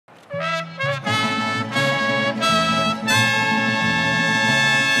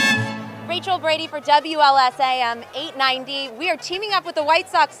Brady for WLS-AM 890. We are teaming up with the White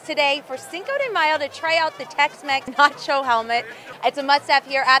Sox today for Cinco de Mayo to try out the Tex Mex Nacho Helmet. It's a must-have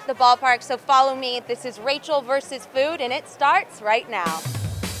here at the ballpark, so follow me. This is Rachel versus Food, and it starts right now.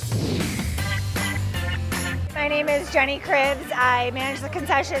 My name is Jenny Cribbs. I manage the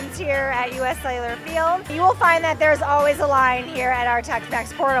concessions here at US Cellular Field. You will find that there's always a line here at our Tex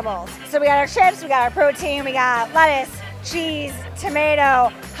Mex portables. So we got our chips, we got our protein, we got lettuce, cheese,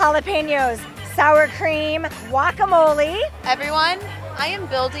 tomato, jalapenos, sour cream, guacamole. Everyone, I am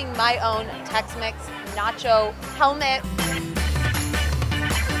building my own Tex Mex Nacho Helmet.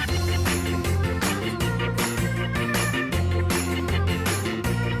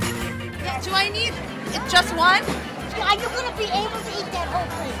 Do I need just one? Are you going to be able to eat that whole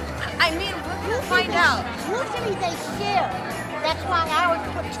thing? I mean, we'll find out. Usually they share. That's why I always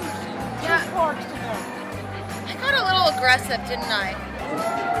put two forks together. I got a little aggressive, didn't I?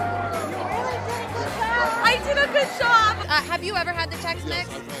 You really did a good job. I did a good job. Have you ever had the Tex Mex?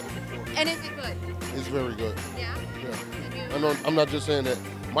 Yes, I've had it before. And is it good? It's very good. Yeah? Yeah. I'm not just saying that.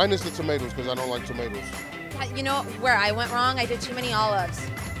 Minus the tomatoes, because I don't like tomatoes. You know where I went wrong? I did too many olives.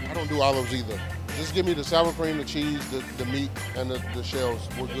 I don't do olives either. Just give me the sour cream, the cheese, the meat, and the shells.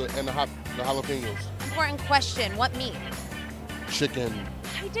 We're good. And the jalapenos. Important question. What meat? Chicken.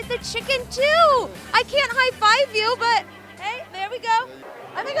 I did the chicken too. I can't high five you, but hey, there we go.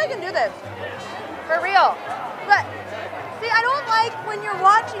 I think I can do this. For real. But see, I don't like when you're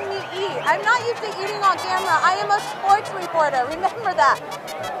watching me eat. I'm not used to eating on camera. I am a sports reporter. Remember that.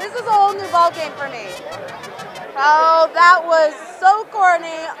 This is a whole new ball game for me. Oh, that was so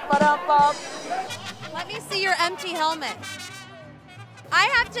corny. Let me see your empty helmet. I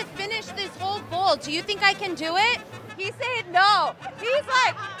have to finish this whole bowl. Do you think I can do it? He's saying no. He's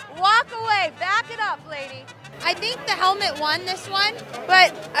like, walk away, back it up, lady. I think the helmet won this one,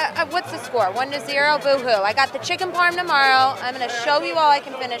 but what's the score? 1-0, boo-hoo. I got the chicken parm tomorrow. I'm gonna show you all I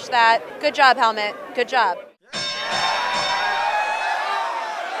can finish that. Good job, helmet, good job.